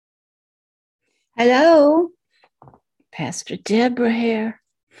Hello, Pastor Deborah here.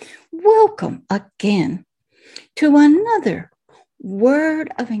 Welcome again to another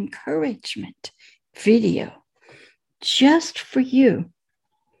word of encouragement video just for you.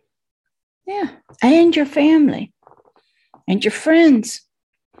 Yeah, and your family and your friends.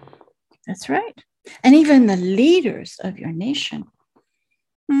 That's right. And even the leaders of your nation.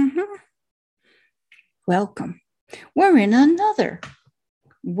 Welcome. We're in another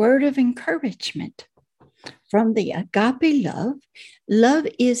word of encouragement from the Agape Love. Love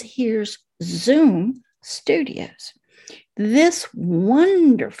is Here's Zoom studios. This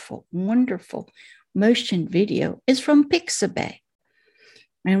wonderful, wonderful motion video is from Pixabay.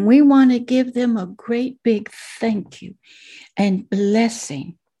 And we want to give them a great big thank you and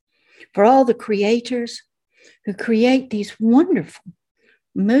blessing for all the creators who create these wonderful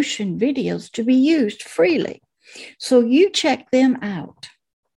motion videos to be used freely. So you check them out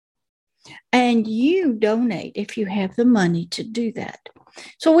and you donate if you have the money to do that.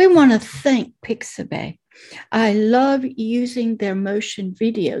 So we want to thank Pixabay. I love using their motion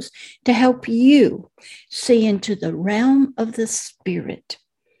videos to help you see into the realm of the spirit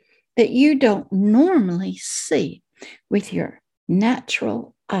that you don't normally see with your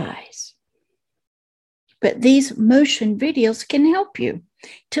natural eyes. But these motion videos can help you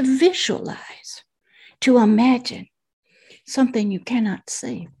to visualize, to imagine something you cannot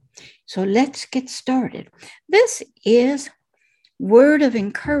see. So let's get started. This is word of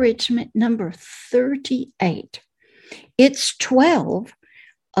encouragement number 38. It's 12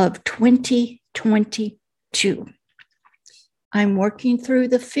 of 2022. I'm working through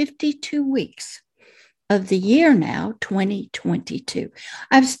the 52 weeks of the year now, 2022.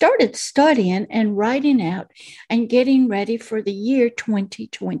 I've started studying and writing out and getting ready for the year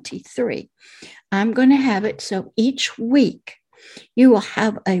 2023. I'm going to have it so each week you will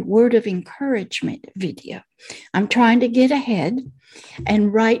have a word of encouragement video. I'm trying to get ahead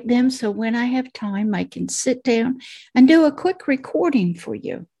and write them so when I have time, I can sit down and do a quick recording for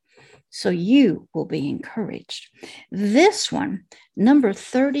you so you will be encouraged. This one, number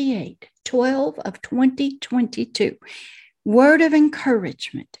 38, 12 of 2022, word of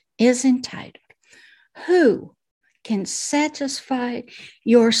encouragement is entitled, Who Can Satisfy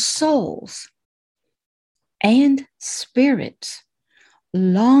Your Souls and Spirits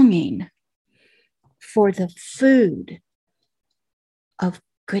Longing for the Food of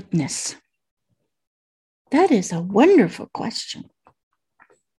Goodness? That is a wonderful question.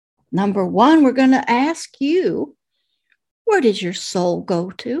 Number one, we're going to ask you, where does your soul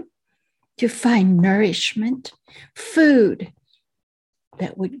go to find nourishment, food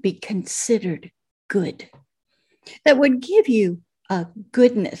that would be considered good, that would give you a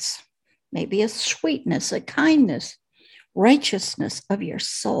goodness, maybe a sweetness, a kindness, righteousness of your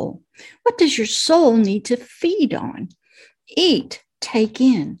soul? What does your soul need to feed on, eat, take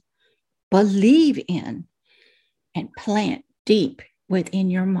in, believe in, and plant deep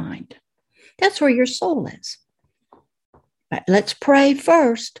within your mind? That's where your soul is. But let's pray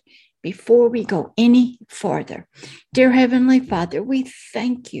first before we go any farther. Dear Heavenly Father, we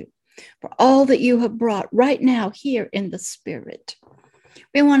thank you for all that you have brought right now here in the Spirit.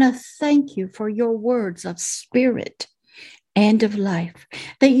 We want to thank you for your words of spirit and of life,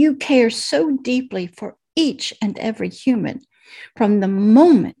 that you care so deeply for each and every human from the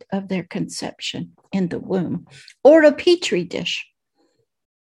moment of their conception in the womb or a petri dish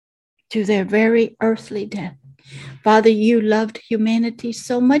to their very earthly death. Father, you loved humanity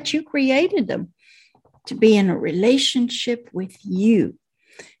so much you created them to be in a relationship with you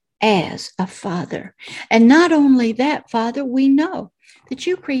as a father. And not only that, Father, we know that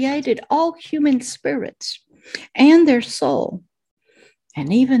you created all human spirits and their soul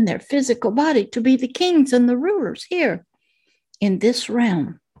and even their physical body to be the kings and the rulers here in this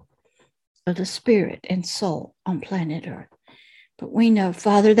realm of the spirit and soul on planet Earth. But we know,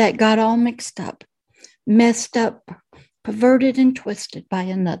 Father, that got all mixed up, messed up, perverted and twisted by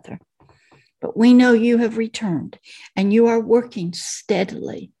another. But we know you have returned and you are working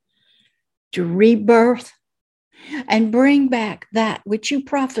steadily to rebirth and bring back that which you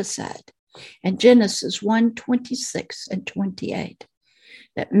prophesied in Genesis 1:26 and 28,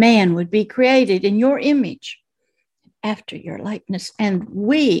 that man would be created in your image after your likeness. And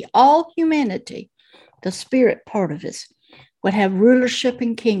we, all humanity, the spirit part of us, would have rulership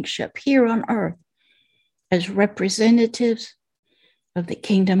and kingship here on earth as representatives of the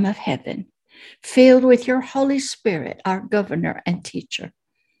kingdom of heaven, filled with your Holy Spirit, our governor and teacher.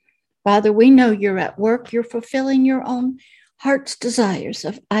 Father, we know you're at work. You're fulfilling your own heart's desires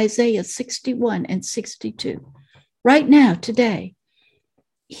of Isaiah 61 and 62. Right now, today,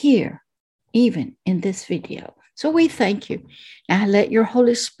 here even in this video. So we thank you. Now let your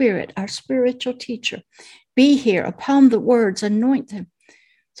Holy Spirit, our spiritual teacher, be here upon the words, anoint them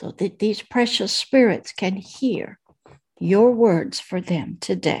so that these precious spirits can hear your words for them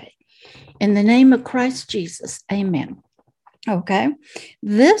today. In the name of Christ Jesus, amen. Okay,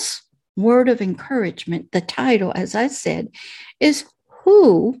 this word of encouragement, the title, as I said, is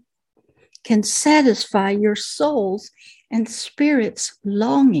Who Can Satisfy Your Soul's and Spirit's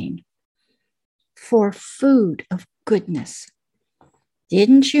Longing for Food of Goodness?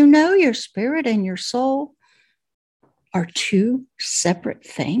 Didn't you know your spirit and your soul are two separate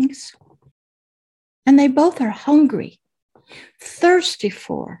things? And they both are hungry, thirsty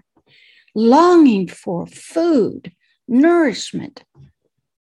for, longing for food, nourishment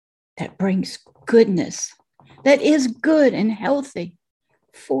that brings goodness, that is good and healthy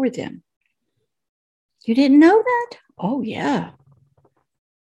for them. You didn't know that? Oh, yeah.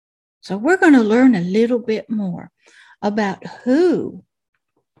 So we're going to learn a little bit more about who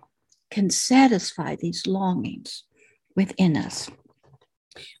can satisfy these longings within us.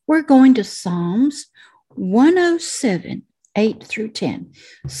 We're going to Psalms 107, 8 through 10.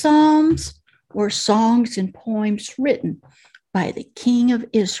 Psalms were songs and poems written by the King of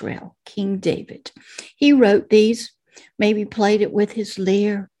Israel, King David. He wrote these, maybe played it with his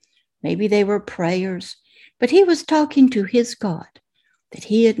lyre, maybe they were prayers, but he was talking to his God that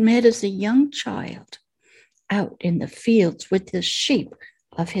he had met as a young child out in the fields with the sheep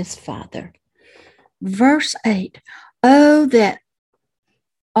of his father. Verse 8, oh, that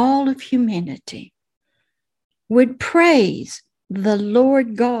all of humanity would praise the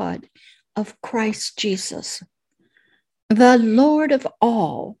Lord God of Christ Jesus, the Lord of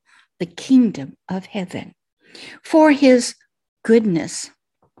all the kingdom of heaven, for his goodness,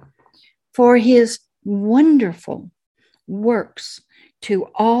 for his wonderful works to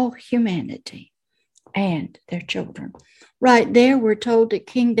all humanity and their children. Right there, we're told that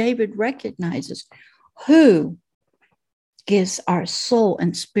King David recognizes who gives our soul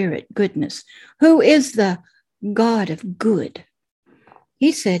and spirit goodness, who is the God of good.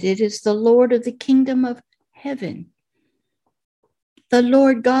 He said it is the Lord of the kingdom of heaven, the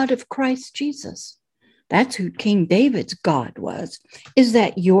Lord God of Christ Jesus. That's who King David's God was. Is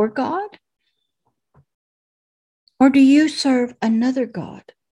that your God? Or do you serve another God?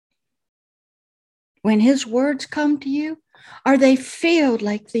 When his words come to you, are they filled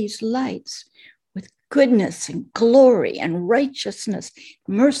like these lights with goodness and glory and righteousness,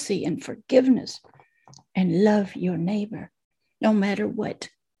 mercy and forgiveness, and love your neighbor, no matter what?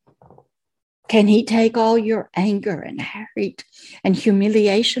 Can he take all your anger and hate and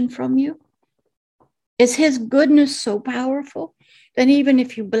humiliation from you? Is his goodness so powerful that even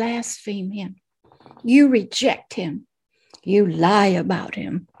if you blaspheme him, you reject him, you lie about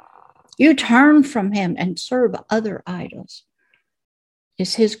him, you turn from him and serve other idols,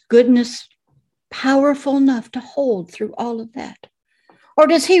 is his goodness powerful enough to hold through all of that? Or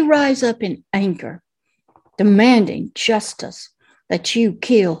does he rise up in anger, demanding justice that you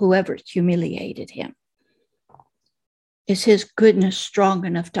kill whoever humiliated him? Is his goodness strong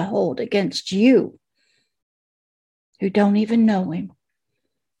enough to hold against you who don't even know him?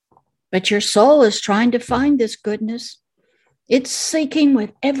 But your soul is trying to find this goodness. It's seeking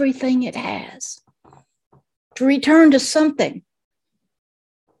with everything it has to return to something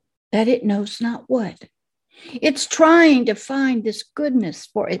that it knows not what. It's trying to find this goodness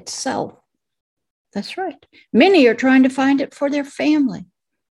for itself. That's right. Many are trying to find it for their family,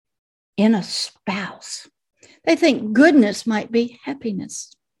 in a spouse. They think goodness might be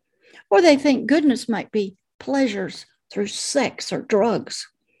happiness, or they think goodness might be pleasures through sex or drugs,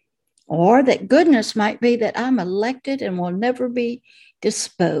 or that goodness might be that I'm elected and will never be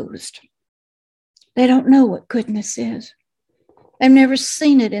disposed. They don't know what goodness is. They've never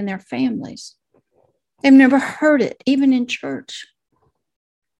seen it in their families. They've never heard it, even in church.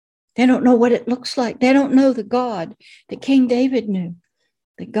 They don't know what it looks like. They don't know the God that King David knew,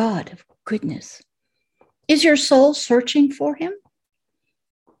 the God of goodness. Is your soul searching for him?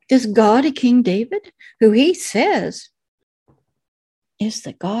 Does God of King David, who he says is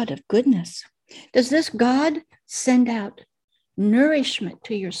the God of goodness, does this God send out nourishment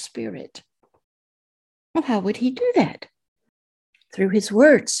to your spirit? Well, how would he do that? Through his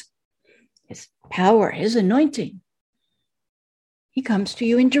words, his power, his anointing. He comes to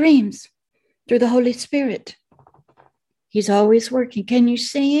you in dreams through the Holy Spirit. He's always working. Can you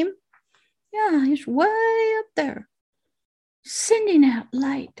see him? Yeah, he's way up there, sending out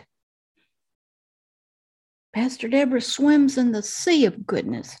light. Pastor Deborah swims in the sea of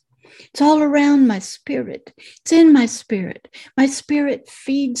goodness. It's all around my spirit. It's in my spirit. My spirit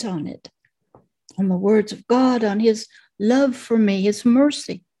feeds on it. on the words of God, on his love for me, his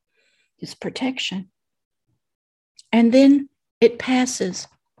mercy, his protection. And then it passes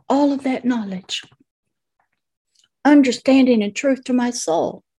all of that knowledge, understanding and truth to my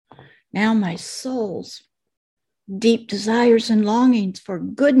soul. Now my soul's deep desires and longings for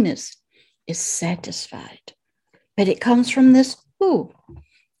goodness is satisfied. But it comes from this who?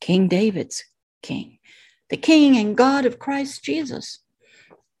 King David's king, the king and God of Christ Jesus.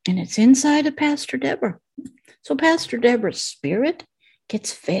 And it's inside of Pastor Deborah. So Pastor Deborah's spirit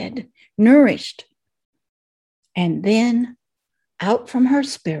gets fed, nourished, and then out from her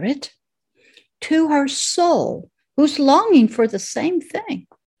spirit to her soul, who's longing for the same thing.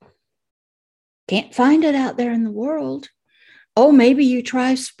 Can't find it out there in the world. Oh, maybe you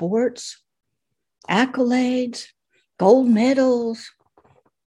try sports, accolades, gold medals,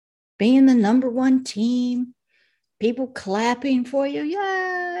 being the number one team, people clapping for you.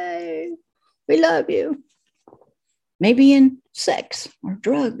 Yay, we love you. Maybe in sex or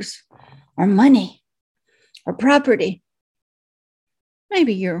drugs or money or property.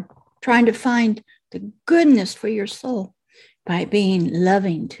 Maybe you're trying to find the goodness for your soul by being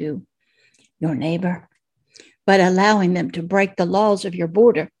loving to your neighbor, but allowing them to break the laws of your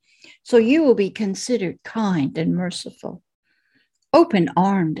border. So you will be considered kind and merciful,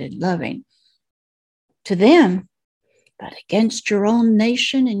 open-armed and loving to them, but against your own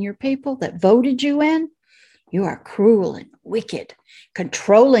nation and your people that voted you in, you are cruel and wicked,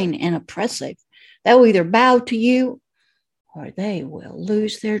 controlling and oppressive. They'll either bow to you or they will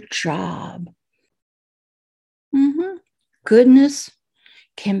lose their job. Goodness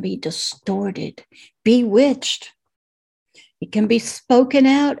can be distorted, bewitched. It can be spoken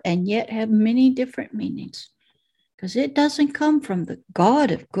out and yet have many different meanings, because it doesn't come from the God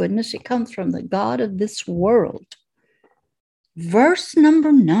of goodness. It comes from the God of this world. Verse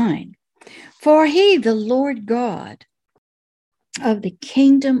number 9, for he, the Lord God of the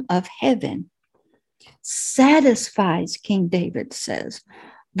kingdom of heaven, satisfies, King David says,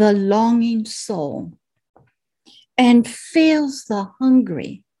 the longing soul and fills the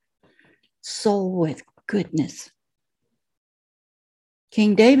hungry soul with goodness.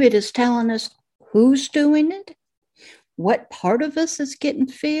 King David is telling us who's doing it, what part of us is getting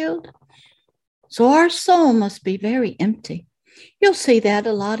filled. So our soul must be very empty. You'll see that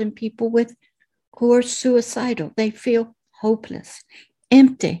a lot in people who are suicidal. They feel hopeless,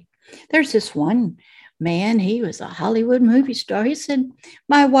 empty. There's this one man, he was a Hollywood movie star. He said,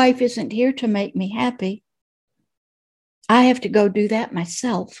 my wife isn't here to make me happy. I have to go do that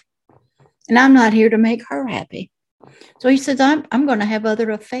myself. And I'm not here to make her happy. So he says, I'm going to have other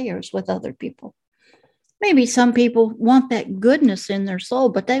affairs with other people. Maybe some people want that goodness in their soul,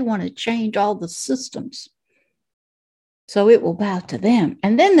 but they want to change all the systems. So it will bow to them.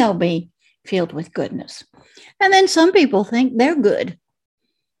 And then they'll be filled with goodness. And then some people think they're good.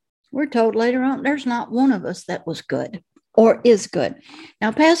 We're told later on, there's not one of us that was good or is good.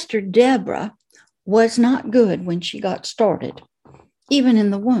 Now, Pastor Deborah was not good when she got started, even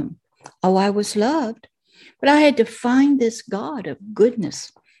in the womb. Oh, I was loved, but I had to find this God of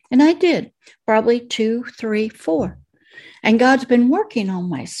goodness. And I did, probably 2, 3, 4. And God's been working on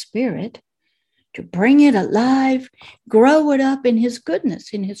my spirit to bring it alive, grow it up in his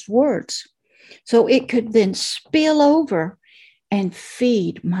goodness, in his words, so it could then spill over and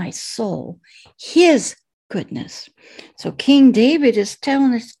feed my soul, his goodness. So King David is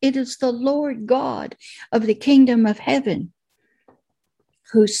telling us it is the Lord God of the kingdom of heaven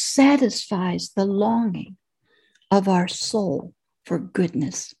who satisfies the longing of our soul for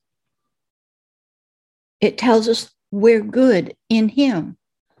goodness. It tells us we're good in him.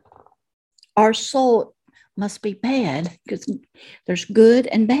 Our soul must be bad because there's good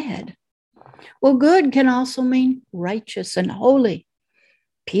and bad. Well, good can also mean righteous and holy,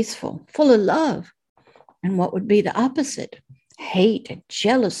 peaceful, full of love. And what would be the opposite? Hate and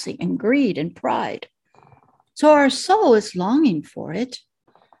jealousy and greed and pride. So our soul is longing for it,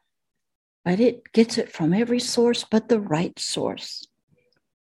 but it gets it from every source but the right source.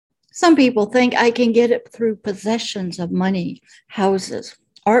 Some people think I can get it through possessions of money, houses,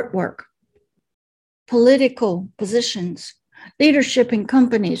 artwork, political positions, leadership in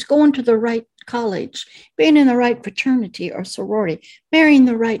companies, going to the right college, being in the right fraternity or sorority, marrying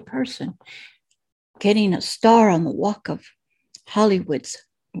the right person, getting a star on the walk of Hollywood's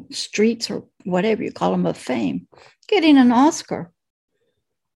streets or whatever you call them of fame, getting an Oscar,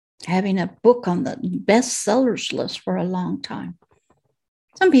 having a book on the bestsellers list for a long time.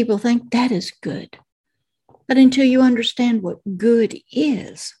 Some people think that is good. But until you understand what good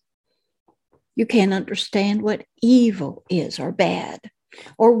is, you can't understand what evil is or bad.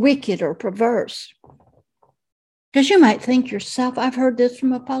 or wicked or perverse. Because you might think yourself, I've heard this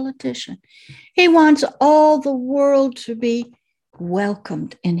from a politician. He wants all the world to be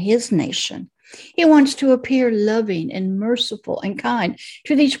welcomed in his nation. He wants to appear loving and merciful and kind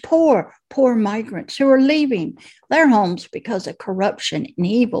to these poor migrants who are leaving their homes because of corruption and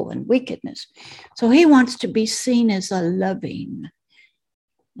evil and wickedness. So he wants to be seen as a loving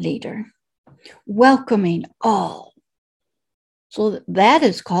leader, welcoming all. So that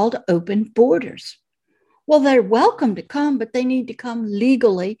is called open borders. Well, they're welcome to come, but they need to come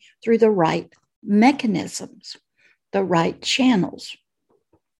legally through the right mechanisms, the right channels.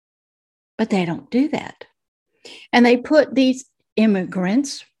 But they don't do that. And they put these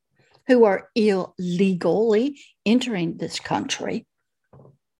immigrants who are illegally entering this country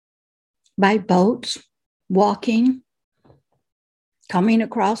by boats, walking, coming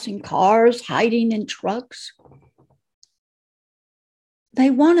across in cars, hiding in trucks. They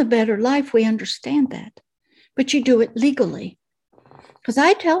want a better life. We understand that. But you do it legally. Because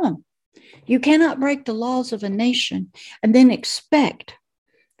I tell them, you cannot break the laws of a nation and then expect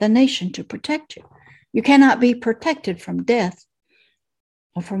the nation to protect you. You cannot be protected from death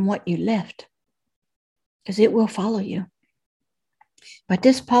or from what you left, because it will follow you. But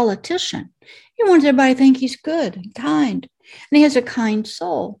this politician, he wants everybody to think he's good and kind, and he has a kind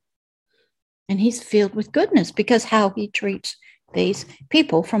soul. And he's filled with goodness because how he treats these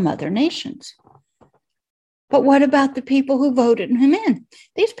people from other nations. But what about the people who voted him in?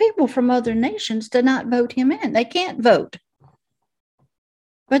 These people from other nations did not vote him in. They can't vote.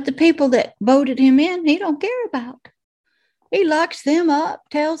 But the people that voted him in, he don't care about. He locks them up,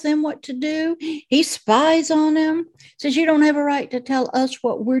 tells them what to do. He spies on them, says you don't have a right to tell us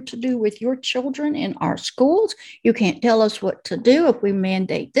what we're to do with your children in our schools. You can't tell us what to do. If we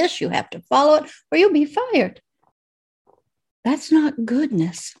mandate this, you have to follow it or you'll be fired. That's not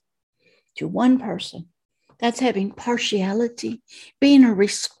goodness to one person. That's having partiality, being a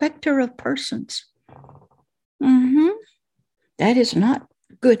respecter of persons. That is not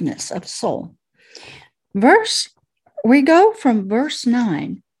goodness of soul. We go from verse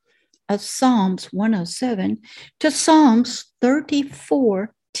 9 of Psalms 107 to Psalms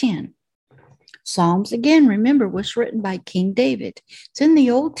 34:10. Psalms, again, remember, was written by King David. It's in the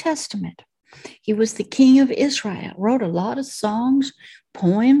Old Testament. He was the king of Israel, wrote a lot of songs,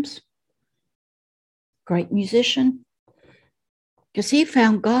 poems, great musician, because he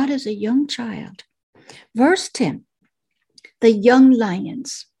found God as a young child. Verse 10, the young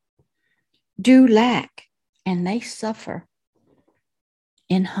lions do lack and they suffer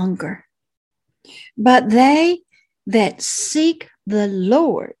in hunger. But they that seek the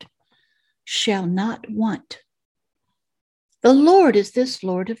Lord shall not want. The Lord is this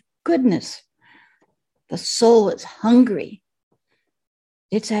Lord of goodness. The soul is hungry.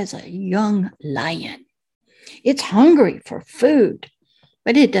 It's as a young lion. It's hungry for food,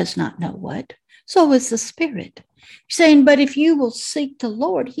 but it does not know what. So is the spirit. Saying, but if you will seek the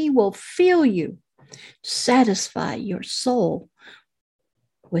Lord, he will fill you, satisfy your soul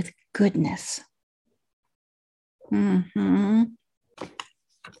with goodness. And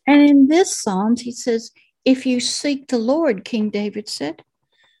in this Psalms, he says, if you seek the Lord, King David said,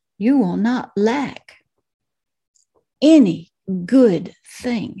 you will not lack any good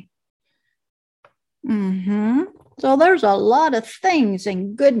thing. So there's a lot of things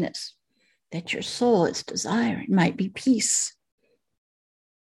in goodness that your soul is desiring. It might be peace.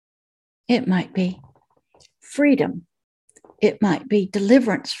 It might be freedom. It might be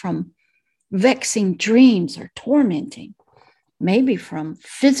deliverance from vexing dreams or tormenting. Maybe from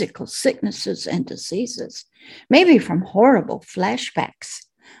physical sicknesses and diseases. Maybe from horrible flashbacks,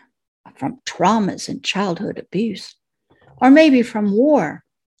 from traumas and childhood abuse. Or maybe from war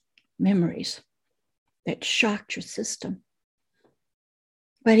memories that shocked your system.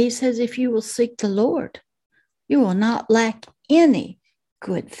 But he says, if you will seek the Lord, you will not lack any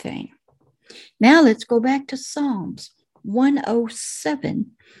good thing. Now let's go back to Psalms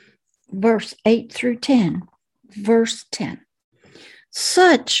 107, verse 8 through 10. Verse 10.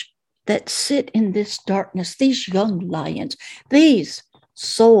 Such that sit in this darkness, these young lions, these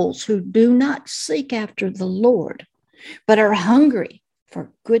souls who do not seek after the Lord, but are hungry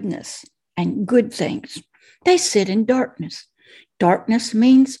for goodness and good things. They sit in darkness. Darkness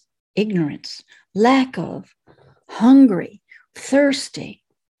means ignorance, lack of, hungry, thirsty,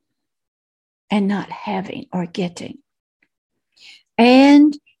 and not having or getting.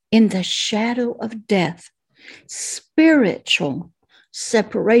 And in the shadow of death, spiritual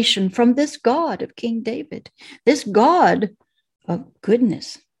separation from this God of King David, this God of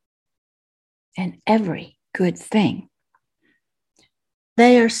goodness and every good thing.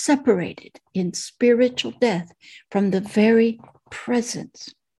 They are separated in spiritual death from the very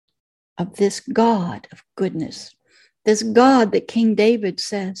presence of this God of goodness. This God that King David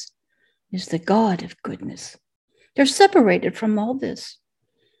says is the God of goodness. They're separated from all this.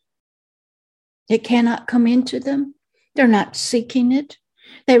 It cannot come into them. They're not seeking it.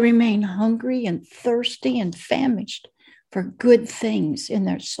 They remain hungry and thirsty and famished for good things in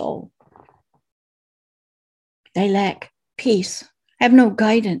their soul. They lack peace, have no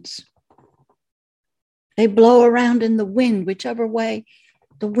guidance. They blow around in the wind, whichever way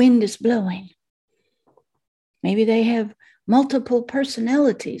the wind is blowing. Maybe they have multiple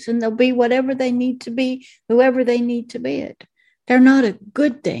personalities and they'll be whatever they need to be, whoever they need to be it. They're not a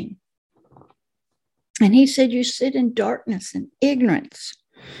good thing. And he said, you sit in darkness and ignorance,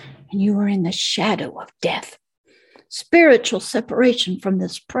 and you are in the shadow of death. Spiritual separation from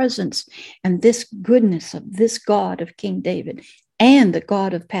this presence and this goodness of this God of King David and the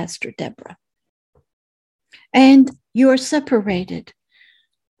God of Pastor Deborah. And you are separated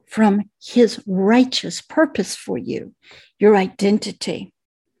from his righteous purpose for you, your identity,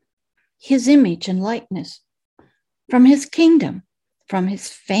 his image and likeness, from his kingdom, from his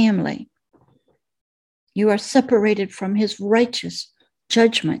family. You are separated from his righteous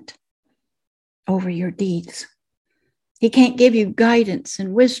judgment over your deeds. He can't give you guidance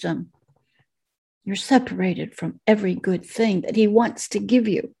and wisdom. You're separated from every good thing that he wants to give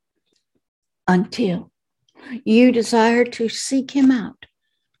you until you desire to seek him out.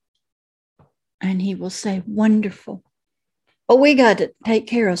 And he will say, wonderful. But we got to take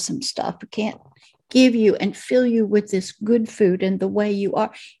care of some stuff. We can't give you and fill you with this good food and the way you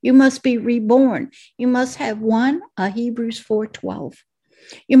are. You must be reborn. You must have Hebrews 4:12.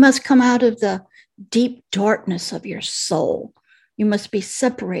 You must come out of the deep darkness of your soul. You must be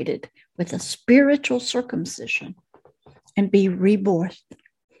separated with a spiritual circumcision and be rebirthed.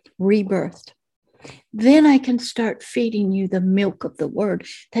 Then I can start feeding you the milk of the word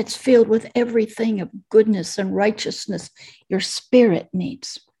that's filled with everything of goodness and righteousness your spirit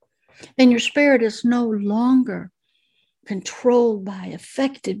needs. Then your spirit is no longer controlled by,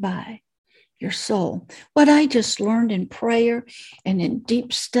 affected by your soul. What I just learned in prayer and in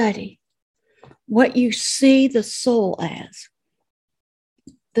deep study, what you see the soul as,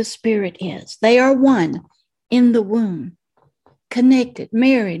 the spirit is. They are one in the womb, connected,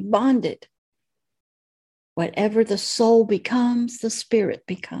 married, bonded. Whatever the soul becomes, the spirit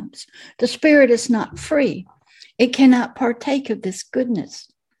becomes. The spirit is not free. It cannot partake of this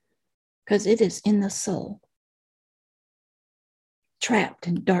goodness because it is in the soul, trapped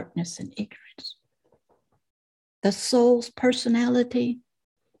in darkness and ignorance. The soul's personality,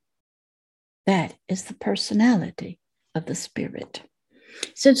 that is the personality of the spirit.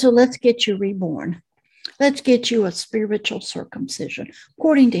 So let's get you reborn. Let's get you a spiritual circumcision,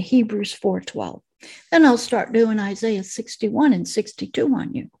 according to Hebrews 4:12. Then I'll start doing Isaiah 61 and 62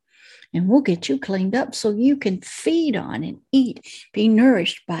 on you. And we'll get you cleaned up so you can feed on and eat, be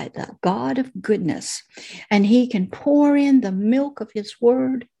nourished by the God of goodness. And he can pour in the milk of his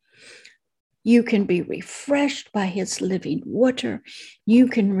word. You can be refreshed by his living water. You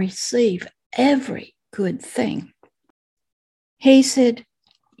can receive every good thing. He said,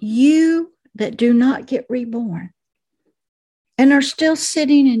 you that do not get reborn and are still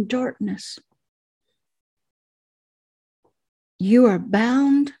sitting in darkness, you are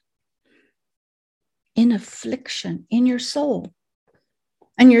bound in affliction in your soul.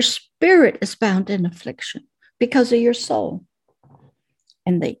 And your spirit is bound in affliction because of your soul.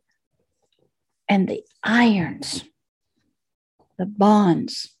 And the irons, the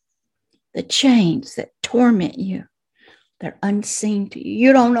bonds, the chains that torment you, they're unseen to you.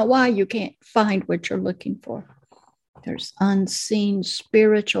 You don't know why you can't find what you're looking for. There's unseen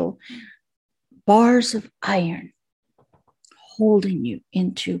spiritual bars of iron holding you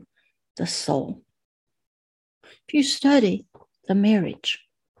into the soul. If you study the marriage,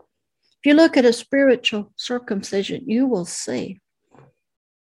 if you look at a spiritual circumcision, you will see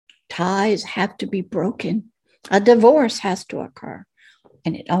ties have to be broken. A divorce has to occur,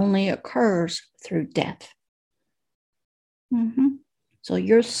 and it only occurs through death. So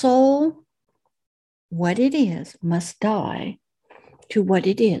your soul, what it is, must die to what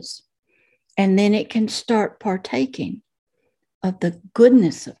it is. And then it can start partaking of the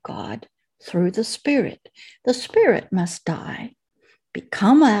goodness of God through the spirit. The spirit must die,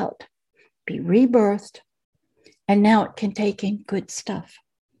 come out, be rebirthed, and now it can take in good stuff.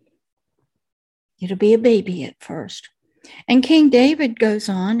 It'll be a baby at first. And King David goes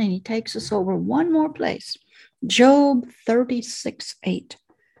on and he takes us over one more place. Job 36:8.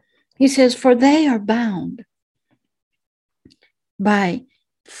 He says, for they are bound by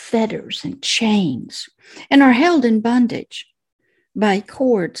fetters and chains and are held in bondage by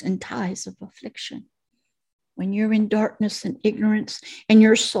cords and ties of affliction. When you're in darkness and ignorance and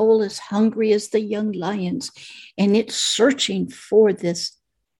your soul is hungry as the young lions and it's searching for this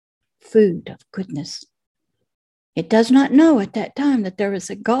food of goodness, it does not know at that time that there is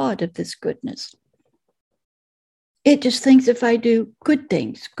a God of this goodness. It just thinks if I do good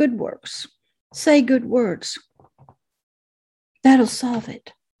things, good works, say good words, that'll solve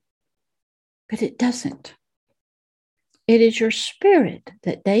it. But it doesn't. It is your spirit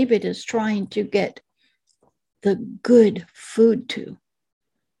that David is trying to get the good food to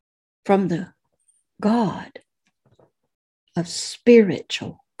from the God of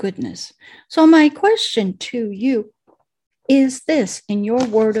spiritual goodness. So my question to you is this in your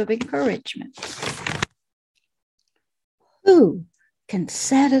word of encouragement. Who can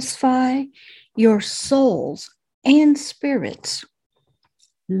satisfy your souls and spirits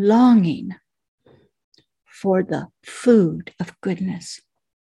longing for the food of goodness?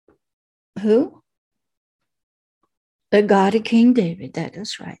 Who? The God of King David, that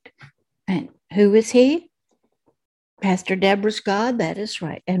is right. And who is he? Pastor Deborah's God, that is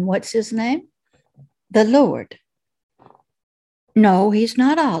right. And what's his name? The Lord. No, he's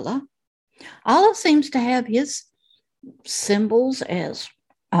not Allah. Allah seems to have his symbols as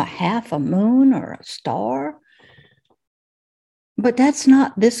a half a moon or a star. But that's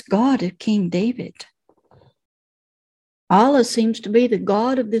not this God of King David. Allah seems to be the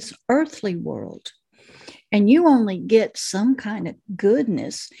God of this earthly world. And you only get some kind of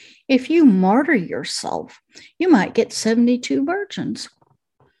goodness if you martyr yourself. You might get 72 virgins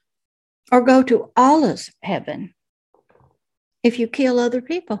or go to Allah's heaven if you kill other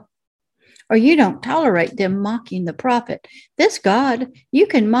people or you don't tolerate them mocking the prophet. This God, you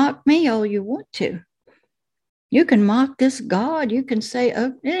can mock me all you want to. You can mock this God. You can say,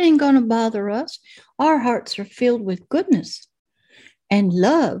 oh, it ain't going to bother us. Our hearts are filled with goodness and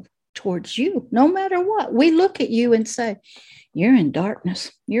love towards you, no matter what. We look at you and say, you're in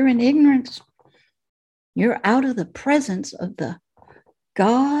darkness. You're in ignorance. You're out of the presence of the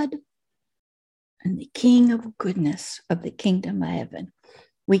God and the King of goodness of the kingdom of heaven.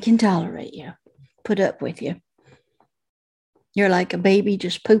 We can tolerate you, put up with you. You're like a baby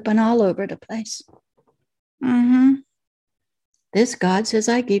just pooping all over the place. This God says,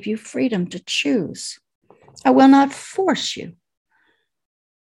 I give you freedom to choose. I will not force you.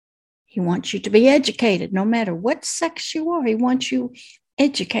 He wants you to be educated, no matter what sex you are. He wants you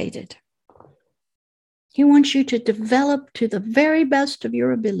educated. He wants you to develop to the very best of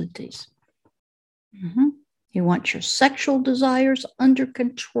your abilities. He wants your sexual desires under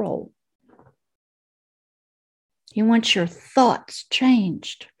control. He wants your thoughts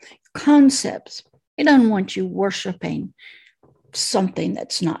changed, concepts. He doesn't want you worshiping something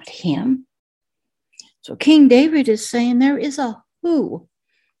that's not him. So King David is saying there is a who.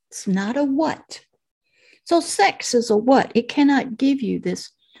 It's not a what. So sex is a what. It cannot give you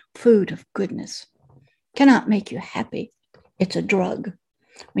this food of goodness. It cannot make you happy. It's a drug.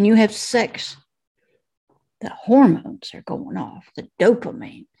 When you have sex, the hormones are going off, the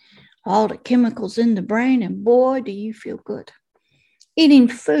dopamine, all the chemicals in the brain, and boy, do you feel good. Eating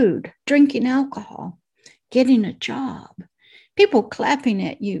food, drinking alcohol, getting a job, people clapping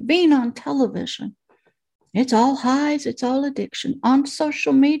at you, being on television. It's all highs, it's all addiction. On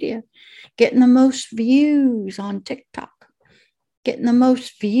social media, getting the most views on TikTok, getting the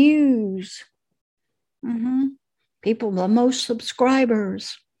most views. People, the most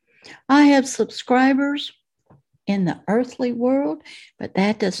subscribers. I have subscribers in the earthly world, but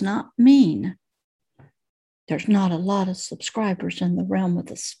that does not mean there's not a lot of subscribers in the realm of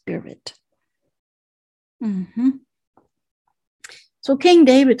the spirit. So King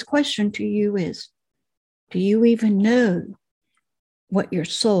David's question to you is, do you even know what your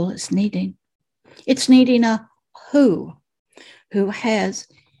soul is needing? It's needing a who has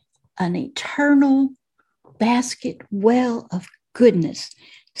an eternal basket well of goodness.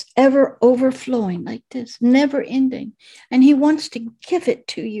 It's ever overflowing like this, never ending. And he wants to give it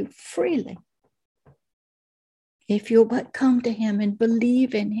to you freely. If you'll but come to him and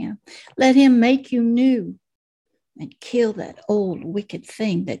believe in him, let him make you new and kill that old wicked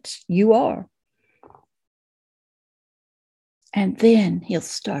thing that you are. And then he'll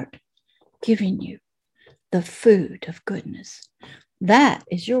start giving you the food of goodness. That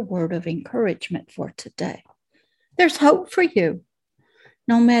is your word of encouragement for today. There's hope for you,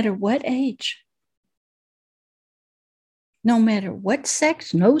 no matter what age, no matter what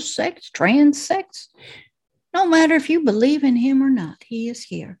sex, no sex, trans sex, no matter if you believe in him or not, he is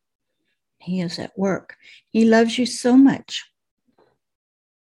here. He is at work. He loves you so much.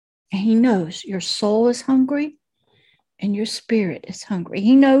 And he knows your soul is hungry and your spirit is hungry.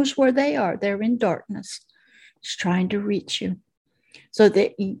 He knows where they are. They're in darkness. He's trying to reach you so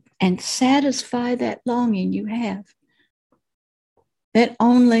that and satisfy that longing you have. That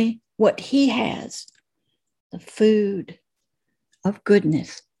only what he has, the food of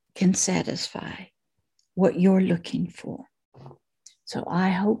goodness, can satisfy what you're looking for. So I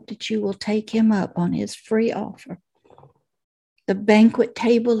hope that you will take him up on his free offer. The banquet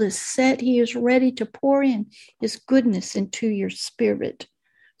table is set. He is ready to pour in his goodness into your spirit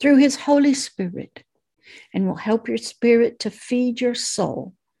through his Holy Spirit, and will help your spirit to feed your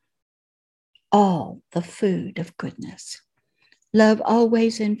soul all the food of goodness. Love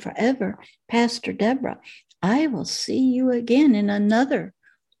always and forever, Pastor Deborah. I will see you again in another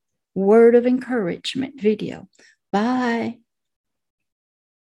word of encouragement video. Bye.